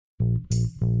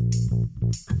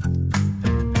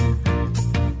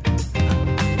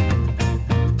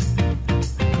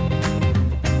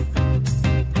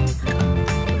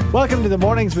Welcome to the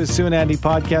Mornings with Sue and Andy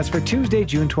podcast for Tuesday,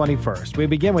 June 21st. We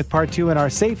begin with part 2 in our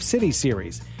Safe City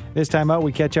series. This time out,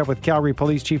 we catch up with Calgary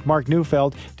Police Chief Mark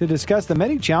Neufeld to discuss the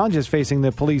many challenges facing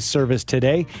the police service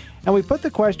today. And we put the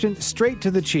question straight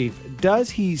to the chief. Does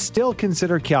he still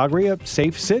consider Calgary a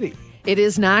safe city? It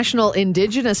is National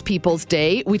Indigenous Peoples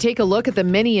Day. We take a look at the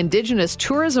many Indigenous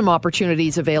tourism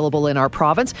opportunities available in our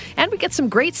province, and we get some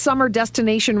great summer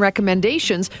destination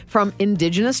recommendations from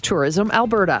Indigenous Tourism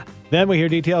Alberta. Then we hear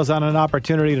details on an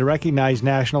opportunity to recognize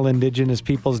National Indigenous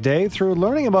Peoples Day through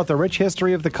learning about the rich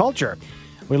history of the culture.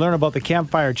 We learn about the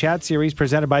Campfire Chat series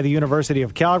presented by the University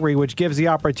of Calgary, which gives the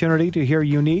opportunity to hear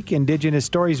unique Indigenous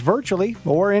stories virtually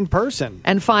or in person.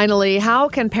 And finally, how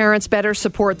can parents better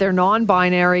support their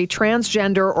non-binary,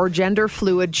 transgender, or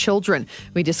gender-fluid children?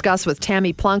 We discuss with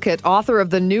Tammy Plunkett, author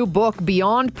of the new book,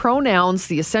 Beyond Pronouns,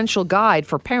 The Essential Guide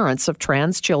for Parents of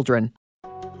Trans Children.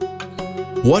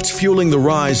 What's fueling the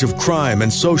rise of crime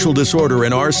and social disorder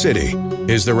in our city?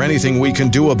 Is there anything we can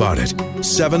do about it?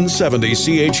 770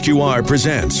 CHQR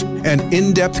presents an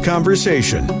in-depth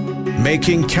conversation,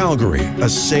 Making Calgary a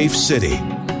Safe City.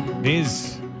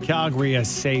 Is Calgary a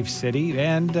safe city?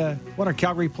 And what are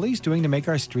Calgary police doing to make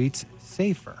our streets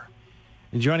safer?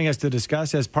 And joining us to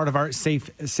discuss as part of our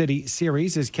Safe City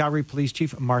series is Calgary Police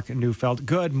Chief Mark Neufeld.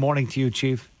 Good morning to you,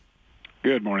 Chief.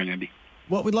 Good morning, Andy.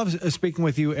 Well, we love speaking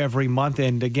with you every month,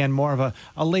 and again, more of a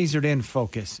lasered-in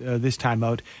focus this time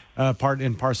out, part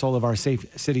and parcel of our Safe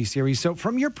City series. So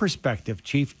from your perspective,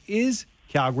 Chief, is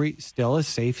Calgary still a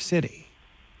safe city?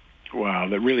 Well,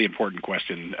 the really important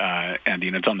question, Andy,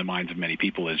 and it's on the minds of many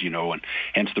people, as you know, and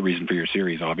hence the reason for your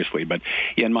series, obviously. But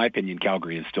in my opinion,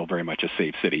 Calgary is still very much a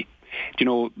safe city. Do you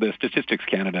know, the Statistics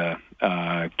Canada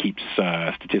keeps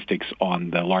statistics on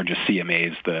the largest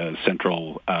CMAs, the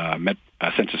central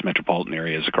census metropolitan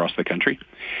areas across the country.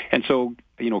 And so,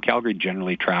 you know, Calgary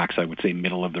generally tracks, I would say,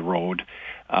 middle of the road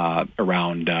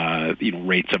around,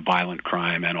 rates of violent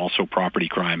crime and also property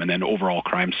crime and then overall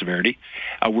crime severity.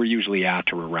 We're usually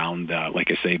at or around, like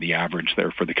I say, the average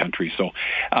there for the country. So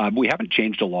we haven't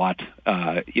changed a lot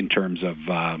in terms of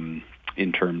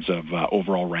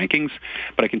overall rankings.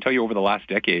 But I can tell you over the last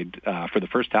decade, for the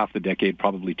first half of the decade,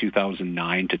 probably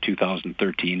 2009 to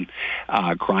 2013,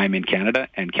 crime in Canada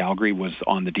and Calgary was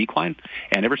on the decline.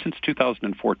 And ever since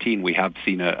 2014, we have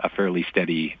seen a fairly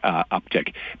steady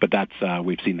uptick. But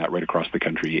we've seen that right across the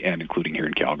country and including here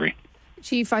in Calgary.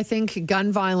 Chief, I think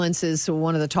gun violence is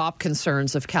one of the top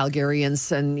concerns of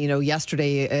Calgarians. And,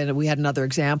 yesterday we had another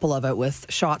example of it with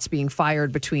shots being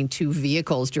fired between two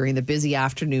vehicles during the busy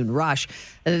afternoon rush.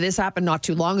 And this happened not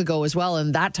too long ago as well.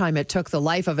 And that time it took the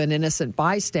life of an innocent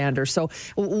bystander. So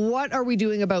what are we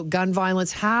doing about gun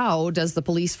violence? How does the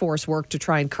police force work to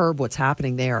try and curb what's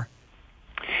happening there?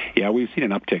 Yeah, we've seen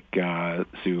an uptick,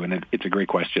 Sue, and it's a great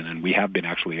question. And we have been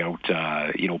actually out,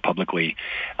 publicly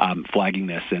flagging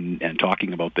this and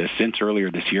talking about this since earlier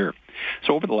this year.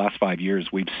 So over the last 5 years,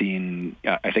 we've seen,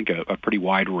 I think, a pretty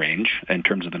wide range in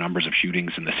terms of the numbers of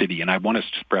shootings in the city. And I want to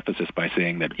preface this by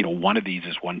saying that, one of these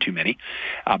is one too many.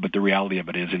 But the reality of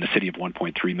it is in a city of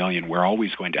 1.3 million, we're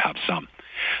always going to have some.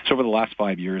 So over the last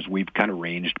 5 years, we've kind of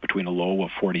ranged between a low of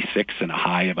 46 and a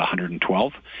high of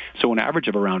 112. So an average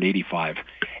of around 85.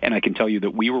 And I can tell you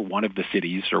that we were one of the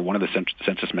cities or one of the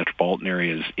census metropolitan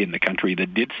areas in the country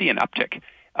that did see an uptick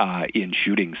in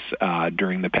shootings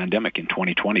during the pandemic in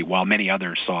 2020, while many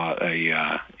others saw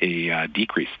a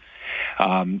decrease.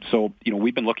 So,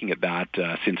 we've been looking at that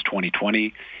since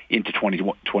 2020 into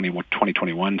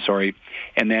 2021,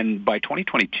 and then by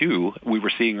 2022, we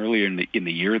were seeing earlier in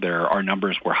the year there, our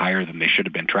numbers were higher than they should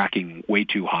have been, tracking way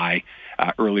too high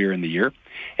earlier in the year.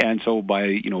 And so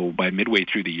by midway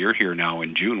through the year here now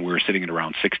in June, we're sitting at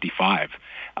around 65.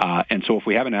 And so if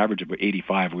we have an average of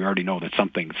 85, we already know that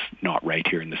something's not right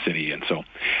here in the city. And so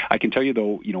I can tell you,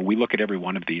 though, we look at every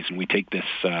one of these and we take the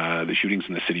shootings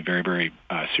in the city very, very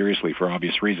seriously for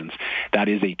obvious reasons. That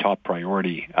is a top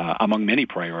priority among many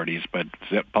priorities, but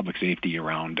public safety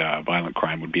around violent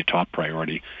crime would be a top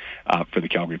priority for the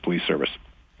Calgary Police Service.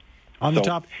 On the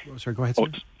top, sorry, go ahead,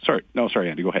 sir.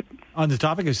 Sorry, Andy, go ahead. On the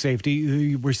topic of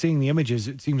safety, we're seeing the images,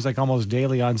 it seems like almost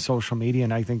daily on social media,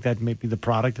 and I think that may be the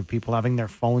product of people having their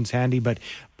phones handy, but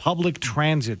public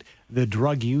transit, the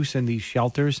drug use in these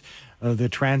shelters, the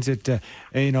transit,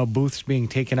 booths being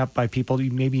taken up by people,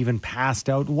 maybe even passed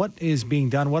out. What is being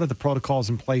done? What are the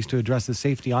protocols in place to address the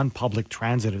safety on public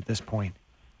transit at this point?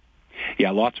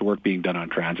 Yeah, lots of work being done on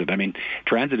transit. I mean,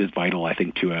 transit is vital, I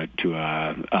think, to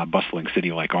a bustling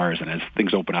city like ours. And as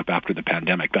things open up after the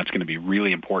pandemic, that's going to be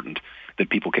really important that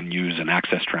people can use and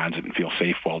access transit and feel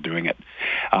safe while doing it.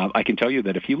 I can tell you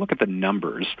that if you look at the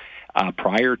numbers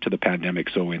prior to the pandemic,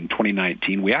 so in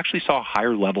 2019, we actually saw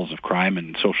higher levels of crime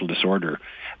and social disorder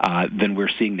than we're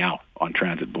seeing now on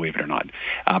transit, believe it or not.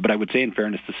 But I would say, in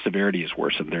fairness, the severity is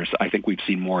worsened. I think we've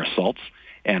seen more assaults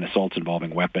and assaults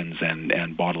involving weapons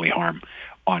and bodily harm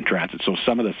on transit. So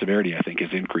some of the severity, I think,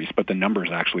 has increased, but the numbers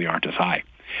actually aren't as high.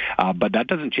 But that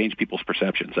doesn't change people's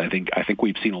perceptions. I think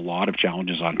we've seen a lot of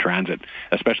challenges on transit,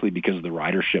 especially because of the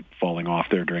ridership falling off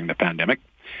there during the pandemic.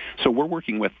 So we're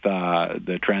working with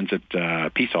the transit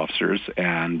peace officers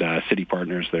and city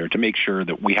partners there to make sure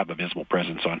that we have a visible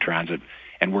presence on transit,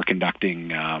 and we're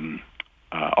conducting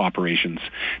operations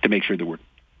to make sure that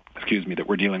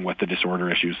we're dealing with the disorder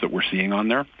issues that we're seeing on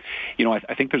there. You know,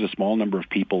 I think there's a small number of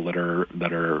people that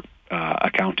are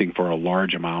accounting for a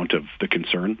large amount of the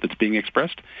concern that's being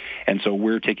expressed, and so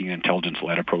we're taking an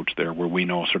intelligence-led approach there, where we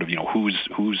know sort of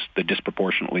who's the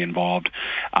disproportionately involved,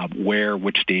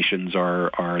 which stations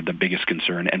are the biggest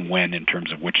concern, and when in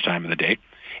terms of which time of the day,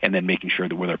 and then making sure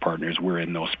that with our partners we're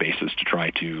in those spaces to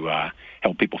try to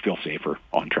help people feel safer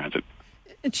on transit.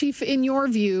 Chief, in your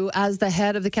view, as the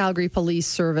head of the Calgary Police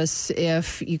Service,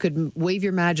 if you could wave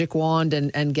your magic wand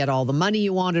and get all the money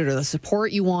you wanted or the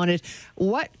support you wanted,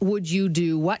 what would you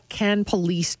do? What can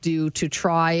police do to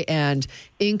try and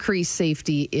increase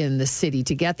safety in the city,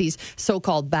 to get these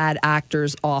so-called bad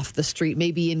actors off the street,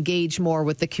 maybe engage more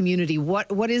with the community?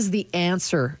 What is the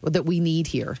answer that we need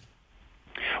here?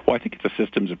 Well, I think it's a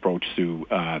systems approach, Sue,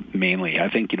 mainly.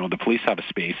 I think, the police have a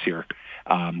space here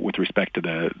with respect to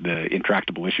the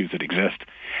intractable issues that exist.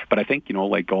 But I think,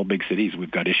 like all big cities,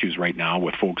 we've got issues right now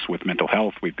with folks with mental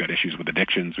health. We've got issues with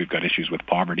addictions. We've got issues with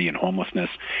poverty and homelessness.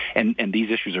 And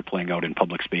these issues are playing out in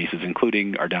public spaces,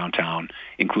 including our downtown,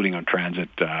 including on transit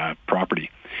property.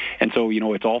 And so,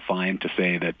 it's all fine to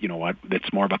say that,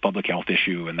 it's more of a public health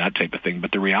issue and that type of thing.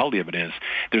 But the reality of it is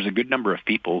there's a good number of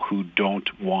people who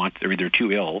they're either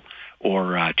too ill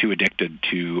or too addicted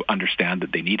to understand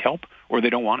that they need help, or they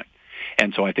don't want it.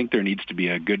 And so I think there needs to be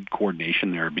a good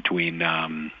coordination there between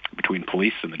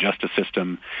police and the justice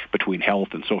system, between health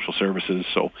and social services.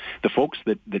 So the folks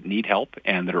that need help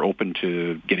and that are open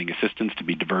to getting assistance to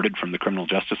be diverted from the criminal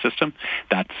justice system,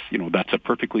 that's a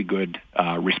perfectly good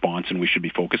response, and we should be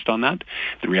focused on that.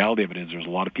 The reality of it is there's a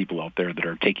lot of people out there that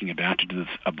are taking advantage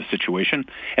of the situation,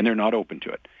 and they're not open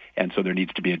to it. And so there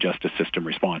needs to be a justice system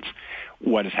response.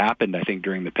 What has happened, I think,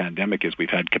 during the pandemic is we've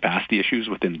had capacity issues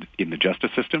in the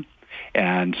justice system.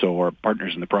 And so our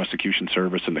partners in the prosecution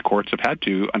service and the courts have had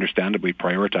to understandably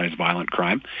prioritize violent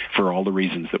crime for all the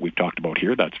reasons that we've talked about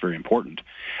here. That's very important.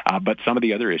 But some of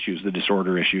the other issues, the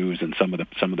disorder issues and some of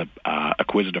the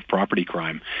acquisitive property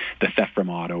crime, the theft from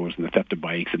autos and the theft of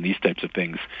bikes and these types of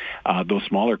things, those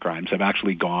smaller crimes have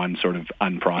actually gone sort of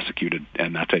unprosecuted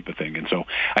and that type of thing. And so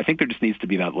I think there just needs to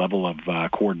be that level of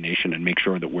coordination and make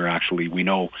sure that we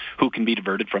know who can be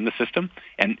diverted from the system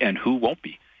and who won't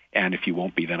be. And if you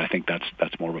won't be, then I think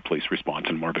that's more of a police response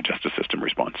and more of a justice system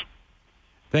response.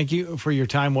 Thank you for your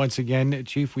time once again,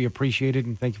 Chief. We appreciate it,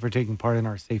 and thank you for taking part in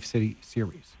our Safe City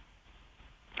series.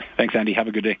 Thanks, Andy. Have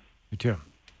a good day. You too.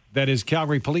 That is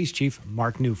Calgary Police Chief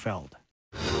Mark Neufeld.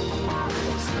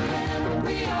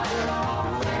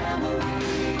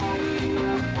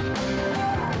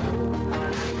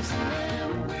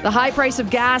 The high price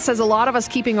of gas has a lot of us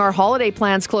keeping our holiday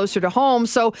plans closer to home.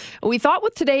 So we thought,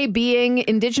 with today being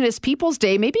Indigenous Peoples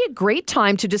Day, maybe a great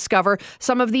time to discover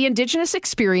some of the Indigenous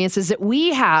experiences that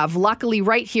we have, luckily,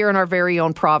 right here in our very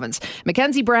own province.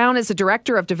 Mackenzie Brown is the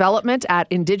Director of Development at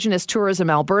Indigenous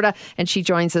Tourism Alberta, and she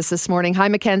joins us this morning. Hi,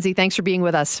 Mackenzie. Thanks for being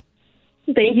with us.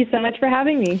 Thank you so much for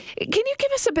having me. Can you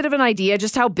give us a bit of an idea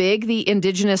just how big the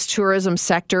Indigenous tourism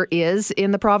sector is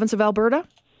in the province of Alberta?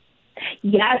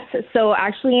 Yes. So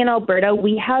actually in Alberta,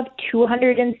 we have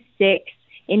 206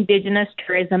 Indigenous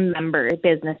tourism member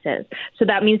businesses. So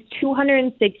that means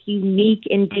 206 unique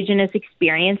Indigenous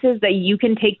experiences that you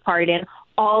can take part in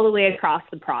all the way across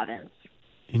the province.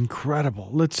 Incredible.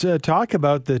 Let's talk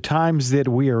about the times that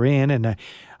we are in. And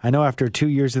I know after 2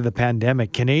 years of the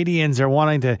pandemic, Canadians are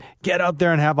wanting to get out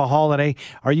there and have a holiday.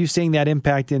 Are you seeing that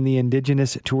impact in the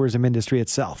Indigenous tourism industry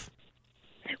itself?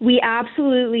 We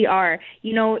absolutely are.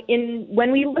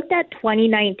 When we looked at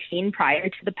 2019 prior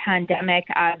to the pandemic,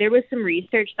 there was some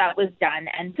research that was done.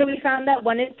 And so we found that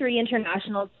 1 in 3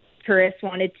 international tourists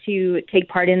wanted to take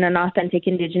part in an authentic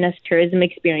Indigenous tourism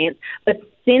experience. But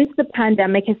since the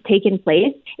pandemic has taken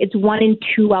place, it's 1 in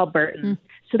 2 Albertans.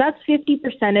 So that's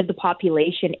 50% of the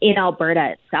population in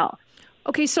Alberta itself.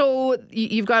 Okay, so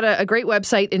you've got a great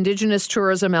website,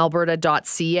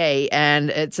 indigenous-tourism-alberta.ca,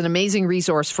 and it's an amazing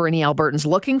resource for any Albertans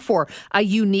looking for a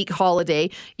unique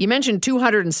holiday. You mentioned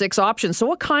 206 options. So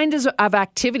what kinds of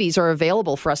activities are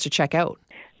available for us to check out?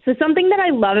 So something that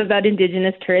I love about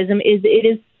Indigenous tourism is it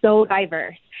is so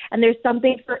diverse. And there's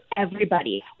something for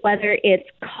everybody, whether it's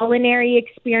culinary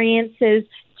experiences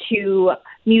to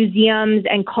museums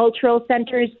and cultural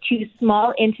centers to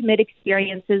small, intimate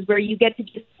experiences where you get to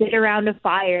just sit around a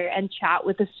fire and chat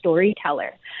with a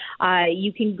storyteller.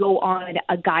 You can go on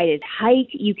a guided hike.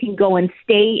 You can go and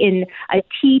stay in a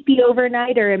teepee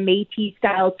overnight or a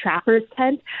Métis-style trapper's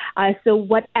tent. So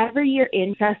whatever your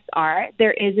interests are,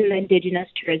 there is an Indigenous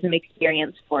tourism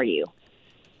experience for you.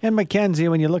 And Mackenzie,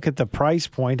 when you look at the price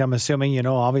point, I'm assuming,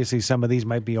 obviously some of these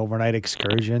might be overnight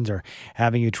excursions or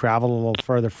having you travel a little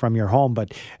further from your home.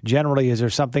 But generally, is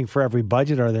there something for every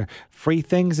budget? Are there free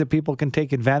things that people can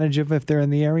take advantage of if they're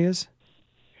in the areas?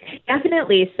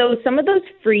 Definitely. So some of those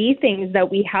free things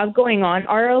that we have going on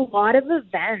are a lot of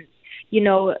events.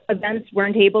 Events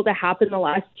weren't able to happen the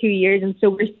last 2 years. And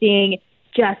so we're seeing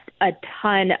just a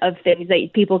ton of things that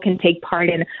people can take part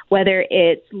in, whether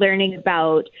it's learning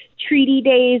about treaty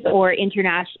days or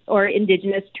international or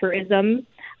Indigenous tourism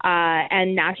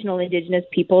and National Indigenous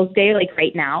Peoples Day, like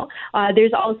right now.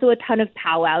 There's also a ton of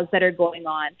powwows that are going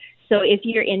on. So if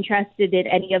you're interested in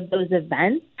any of those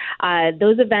event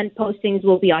postings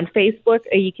will be on Facebook,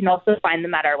 or you can also find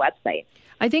them at our website.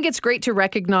 I think it's great to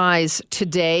recognize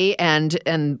today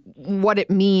and what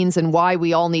it means and why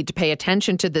we all need to pay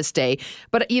attention to this day.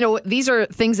 But, these are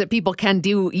things that people can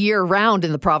do year round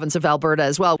in the province of Alberta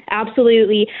as well.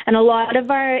 Absolutely. And a lot of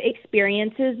our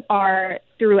experiences are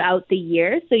throughout the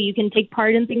year, so you can take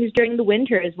part in things during the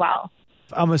winter as well.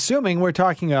 I'm assuming we're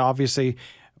talking, obviously,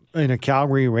 in a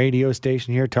Calgary radio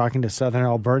station here talking to Southern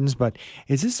Albertans, but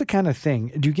is this the kind of thing,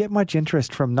 do you get much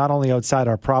interest from not only outside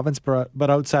our province, but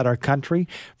outside our country,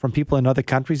 from people in other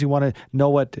countries who want to know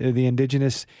what the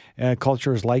Indigenous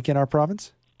culture is like in our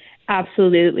province?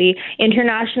 Absolutely.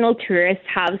 International tourists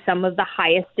have some of the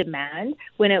highest demand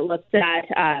when it looks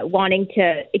at wanting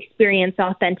to experience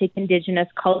authentic Indigenous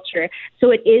culture.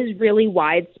 So it is really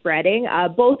widespreading,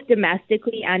 both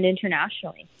domestically and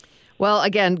internationally. Well,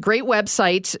 again, great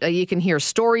website. You can hear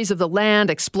stories of the land,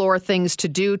 explore things to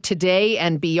do today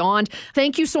and beyond.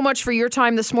 Thank you so much for your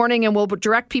time this morning, and we'll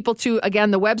direct people to, again,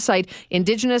 the website,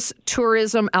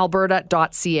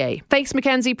 indigenous-tourism-alberta.ca. Thanks,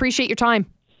 Mackenzie. Appreciate your time.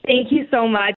 Thank you so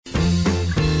much.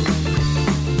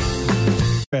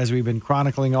 As we've been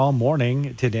chronicling all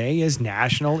morning, today is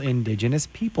National Indigenous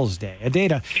Peoples Day, a day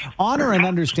to honor and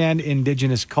understand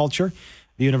Indigenous culture.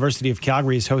 The University of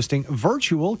Calgary is hosting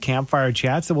virtual campfire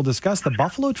chats that will discuss the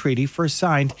Buffalo Treaty first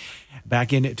signed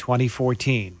back in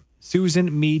 2014.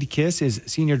 Susan Mead-Kiss is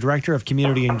Senior Director of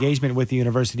Community Engagement with the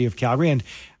University of Calgary and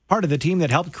part of the team that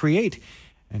helped create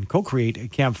and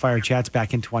co-create campfire chats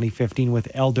back in 2015 with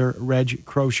Elder Reg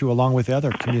Crowshoe along with other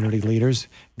community leaders.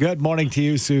 Good morning to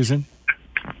you, Susan.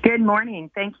 Good morning.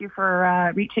 Thank you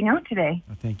for reaching out today.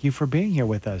 Thank you for being here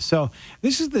with us. So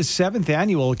this is the 7th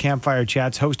annual Campfire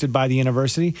Chats hosted by the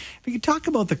university. If you could talk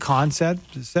about the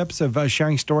concepts of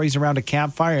sharing stories around a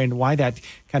campfire and why that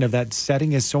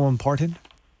setting is so important.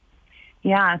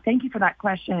 Yeah, thank you for that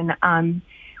question.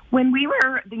 When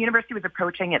the university was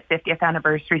approaching its 50th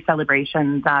anniversary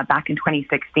celebrations back in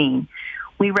 2016,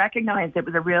 we recognized it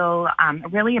was a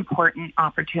really important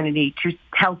opportunity to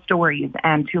tell stories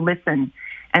and to listen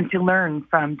and to learn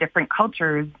from different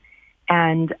cultures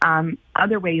and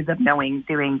other ways of knowing,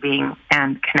 doing, being,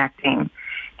 and connecting.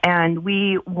 And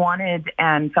we wanted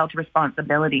and felt a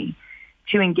responsibility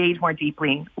to engage more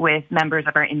deeply with members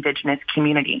of our Indigenous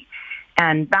community.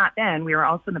 And back then, we were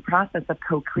also in the process of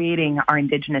co-creating our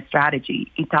Indigenous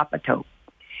strategy, Itapato.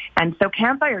 And so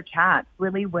Campfire Chats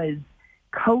really was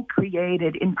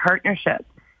co-created in partnership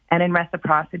and in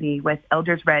reciprocity with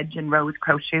Elders Reg and Rose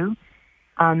Crowshoe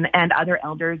and other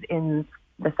elders in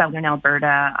the Southern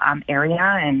Alberta area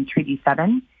and Treaty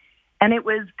 7. And it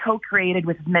was co-created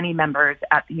with many members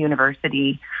at the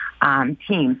university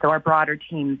team, so our broader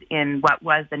teams in what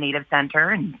was the Native Centre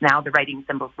and now the Writing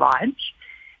Symbols Lodge,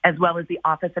 as well as the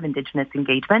Office of Indigenous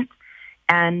Engagement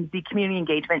and the Community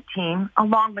Engagement team,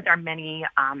 along with our many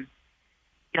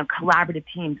collaborative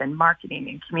teams in marketing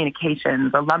and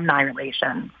communications, alumni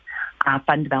relations,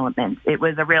 fund development. It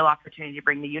was a real opportunity to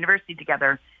bring the university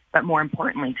together, but more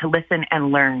importantly, to listen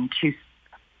and learn to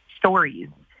stories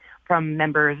from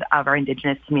members of our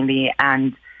Indigenous community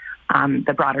and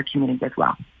the broader community as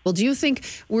well. Well, do you think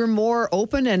we're more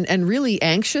open and really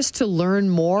anxious to learn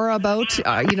more about,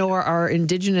 our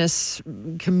Indigenous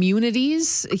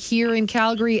communities here in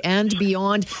Calgary and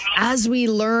beyond as we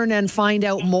learn and find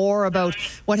out more about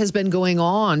what has been going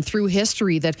on through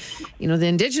history that, the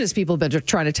Indigenous people have been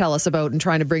trying to tell us about and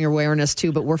trying to bring awareness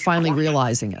to, but we're finally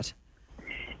realizing it?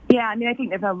 Yeah, I think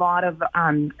there's a lot of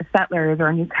settlers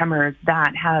or newcomers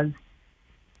that have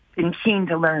been keen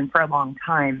to learn for a long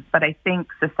time, but I think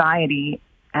society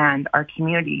and our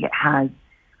community has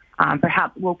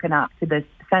perhaps woken up to this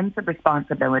sense of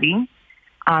responsibility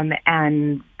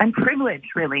and privilege,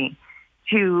 really,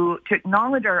 to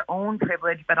acknowledge our own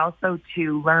privilege, but also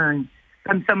to learn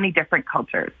from so many different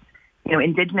cultures,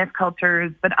 Indigenous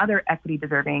cultures, but other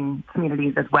equity-deserving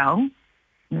communities as well.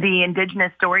 The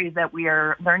Indigenous stories that we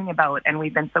are learning about, and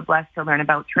we've been so blessed to learn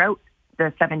about throughout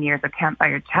the 7 years of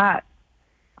Campfire Chat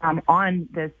on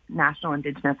this National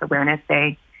Indigenous Awareness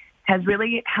Day, has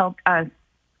really helped us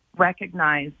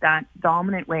recognize that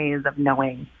dominant ways of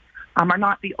knowing are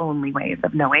not the only ways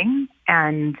of knowing,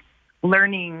 and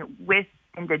learning with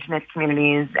Indigenous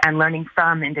communities and learning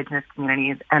from Indigenous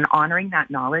communities and honoring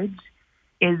that knowledge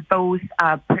is both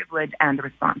a privilege and a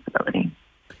responsibility.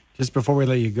 Just before we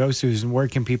let you go, Susan, where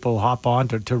can people hop on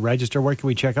to register? Where can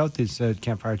we check out this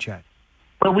Campfire Chat?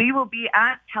 Well, we will be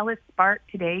at TELUS Spark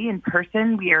today in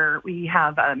person. We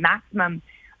have a maximum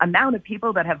amount of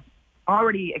people that have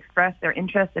already expressed their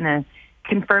interest and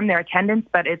confirmed their attendance,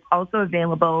 but it's also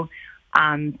available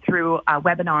through a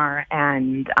webinar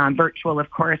and virtual, of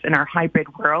course, in our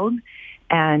hybrid world.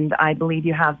 And I believe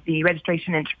you have the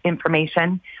registration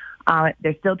information.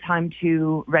 There's still time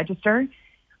to register.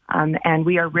 And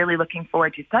we are really looking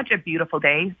forward to such a beautiful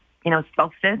day,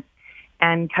 solstice,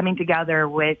 and coming together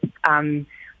with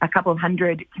a couple of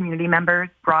hundred community members,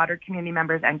 broader community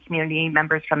members, and community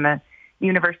members from the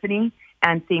university,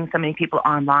 and seeing so many people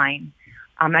online.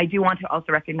 I do want to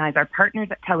also recognize our partners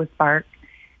at TELUS Spark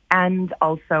and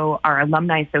also our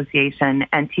Alumni Association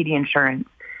and TD Insurance,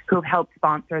 who have helped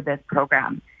sponsor this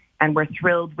program. And we're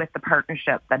thrilled with the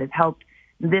partnership that has helped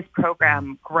this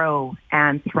program grow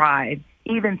and thrive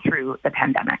even through the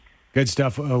pandemic. Good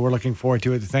stuff. We're looking forward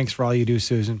to it. Thanks for all you do,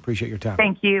 Susan. Appreciate your time.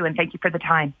 Thank you, and thank you for the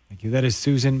time. Thank you. That is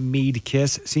Susan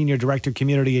Meade-Kiss, Senior Director,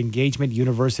 Community Engagement,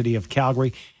 University of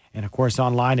Calgary. And, of course,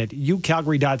 online at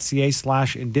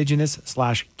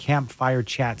ucalgary.ca/Indigenous/Campfire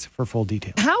Chats for full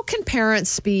details. How can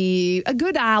parents be a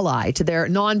good ally to their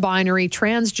non-binary,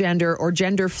 transgender, or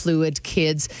gender fluid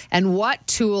kids? And what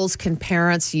tools can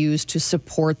parents use to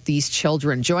support these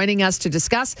children? Joining us to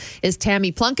discuss is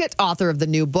Tammy Plunkett, author of the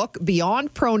new book,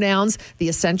 Beyond Pronouns, The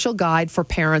Essential Guide for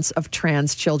Parents of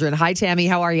Trans Children. Hi, Tammy.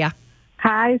 How are you?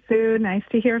 Hi, Sue. Nice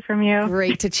to hear from you.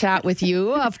 Great to chat with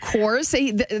you, of course. Hey,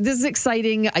 this is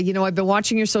exciting. I've been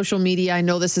watching your social media. I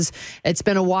know it's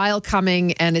been a while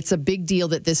coming, and it's a big deal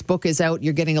that this book is out.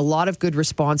 You're getting a lot of good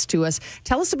response to us.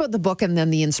 Tell us about the book and then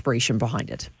the inspiration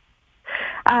behind it.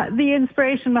 The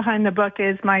inspiration behind the book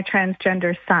is my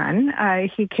transgender son.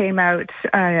 He came out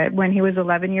when he was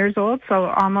 11 years old, so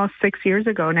almost 6 years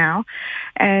ago now.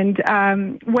 And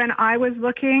when I was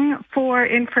looking for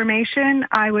information,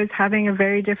 I was having a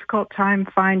very difficult time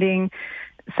finding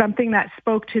something that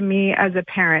spoke to me as a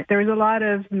parent. There was a lot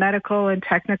of medical and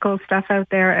technical stuff out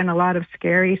there and a lot of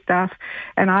scary stuff.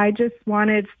 And I just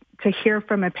wanted to hear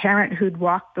from a parent who'd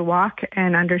walked the walk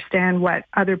and understand what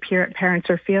other parents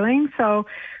are feeling. So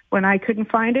when I couldn't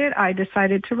find it, I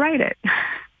decided to write it.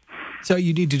 So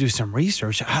you need to do some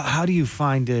research. How do you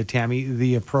find, Tammy,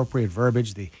 the appropriate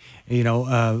verbiage, the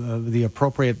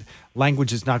appropriate language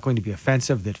that's not going to be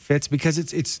offensive, that fits? Because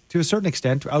it's to a certain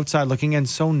extent outside looking and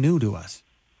so new to us.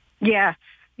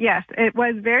 Yes, it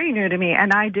was very new to me,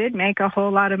 and I did make a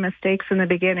whole lot of mistakes in the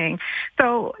beginning.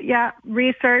 So,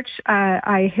 research.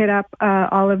 I hit up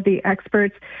all of the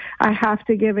experts. I have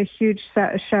to give a huge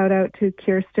shout out to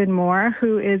Kirsten Moore,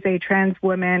 who is a trans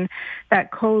woman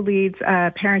that co-leads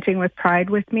Parenting with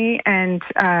Pride with me, and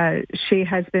she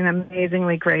has been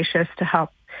amazingly gracious to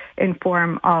help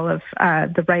inform all of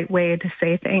the right way to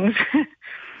say things.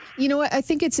 You know what? I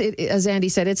think as Andy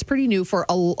said, it's pretty new for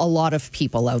a lot of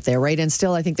people out there, right? And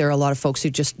still, I think there are a lot of folks who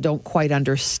just don't quite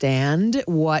understand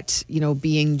what,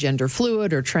 being gender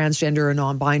fluid or transgender or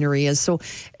non-binary is. So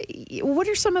what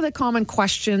are some of the common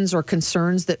questions or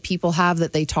concerns that people have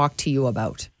that they talk to you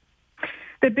about?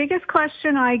 The biggest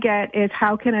question I get is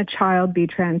how can a child be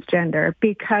transgender?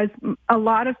 Because a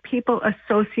lot of people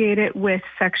associate it with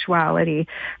sexuality.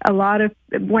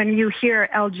 When you hear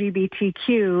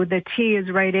LGBTQ, the T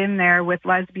is right in there with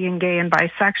lesbian, gay, and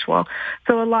bisexual.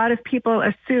 So a lot of people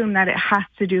assume that it has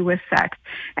to do with sex.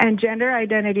 And gender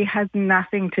identity has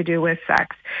nothing to do with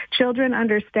sex. Children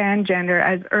understand gender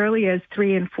as early as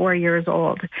 3 and 4 years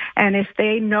old. And if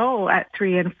they know at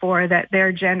 3 and 4 that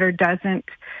their gender doesn't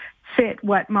fit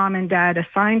what mom and dad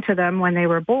assigned to them when they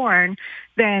were born,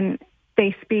 then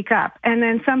they speak up. And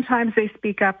then sometimes they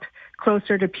speak up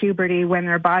closer to puberty when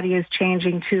their body is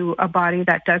changing to a body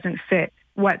that doesn't fit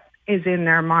what is in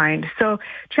their mind. So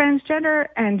transgender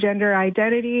and gender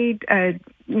identity,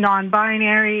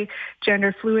 non-binary,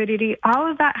 gender fluidity, all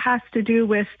of that has to do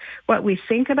with what we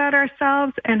think about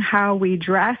ourselves and how we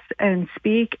dress and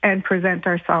speak and present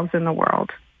ourselves in the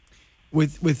world.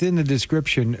 Within the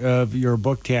description of your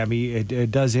book, Tammy,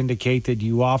 it does indicate that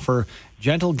you offer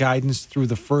gentle guidance through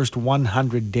the first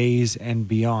 100 days and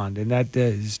beyond. And that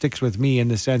sticks with me in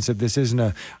the sense that this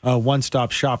isn't a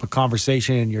one-stop shop, a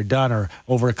conversation and you're done, or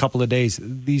over a couple of days.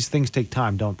 These things take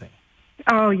time, don't they?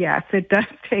 Oh, yes, it does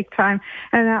take time.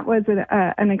 And that was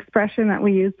an expression that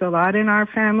we used a lot in our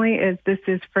family, is this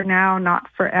is for now, not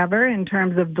forever, in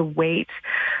terms of the wait.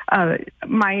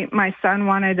 My son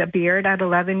wanted a beard at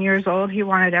 11 years old. He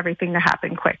wanted everything to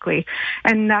happen quickly.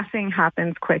 And nothing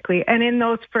happens quickly. And in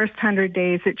those first 100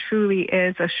 days, it truly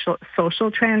is a social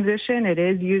transition. It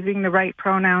is using the right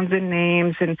pronouns and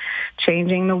names and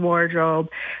changing the wardrobe.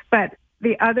 But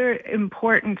the other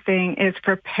important thing is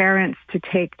for parents to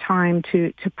take time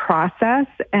to process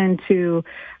and to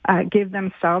give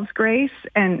themselves grace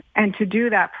and to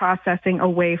do that processing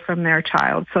away from their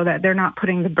child so that they're not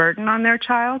putting the burden on their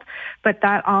child. But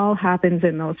that all happens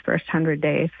in those first 100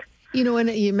 days. You know, and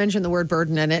you mentioned the word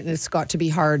burden in it, and it's got to be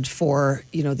hard for,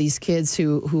 these kids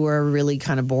who are really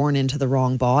kind of born into the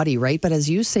wrong body, right? But as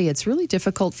you say, it's really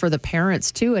difficult for the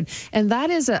parents too. And that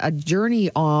is a journey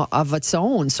of its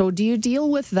own. So do you deal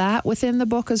with that within the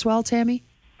book as well, Tammy?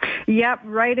 Yep,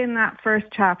 right in that first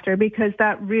chapter, because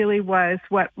that really was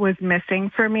what was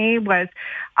missing for me. Was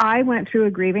I went through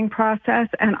a grieving process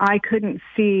and I couldn't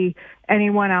see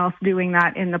anyone else doing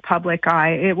that in the public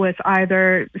eye. It was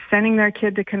either sending their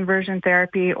kid to conversion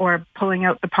therapy or pulling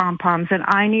out the pom-poms, and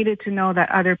I needed to know that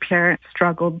other parents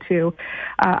struggled too.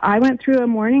 I went through a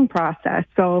mourning process,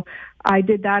 so I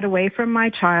did that away from my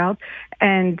child,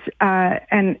 and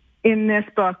in this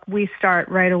book, we start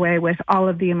right away with all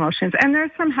of the emotions. And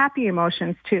there's some happy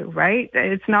emotions too, right?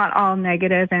 It's not all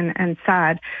negative and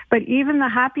sad. But even the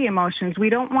happy emotions,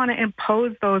 we don't want to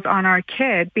impose those on our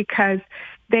kid because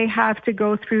they have to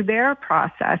go through their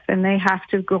process and they have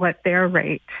to go at their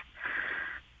rate.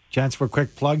 Chance for a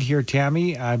quick plug here,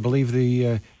 Tammy. I believe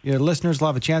the listeners will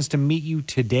have a chance to meet you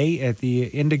today at the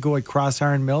Indigo at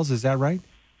Crossiron Mills. Is that right?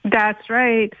 That's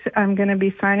right. I'm going to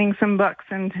be signing some books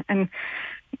and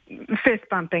fist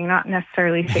bumping, not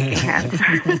necessarily shaking hands.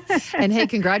 And hey,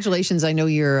 congratulations. I know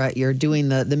you're doing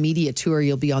the media tour.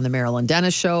 You'll be on the Marilyn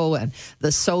Dennis Show and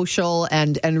The Social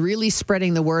and really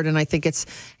spreading the word. And I think it's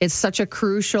such a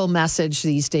crucial message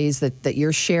these days that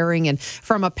you're sharing, and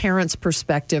from a parent's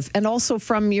perspective and also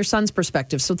from your son's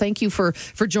perspective. So thank you for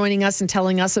joining us and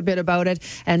telling us a bit about it.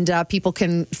 And people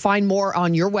can find more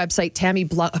on your website,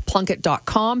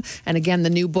 TammyPlunkett.com. And again, the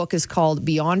new book is called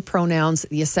Beyond Pronouns,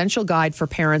 The Essential Guide for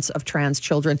Parents of Trans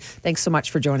Children. Thanks so much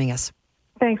for joining us.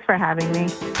 Thanks for having me.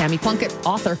 Tammy Plunkett,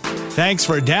 author. Thanks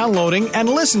for downloading and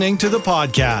listening to the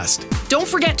podcast. Don't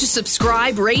forget to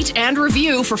subscribe, rate, and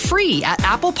review for free at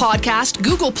Apple Podcast,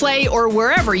 Google Play, or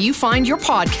wherever you find your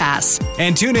podcasts.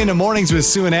 And tune in to Mornings with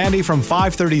Sue and Andy from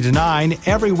 5:30 to 9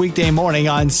 every weekday morning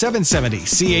on 770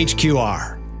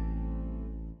 CHQR.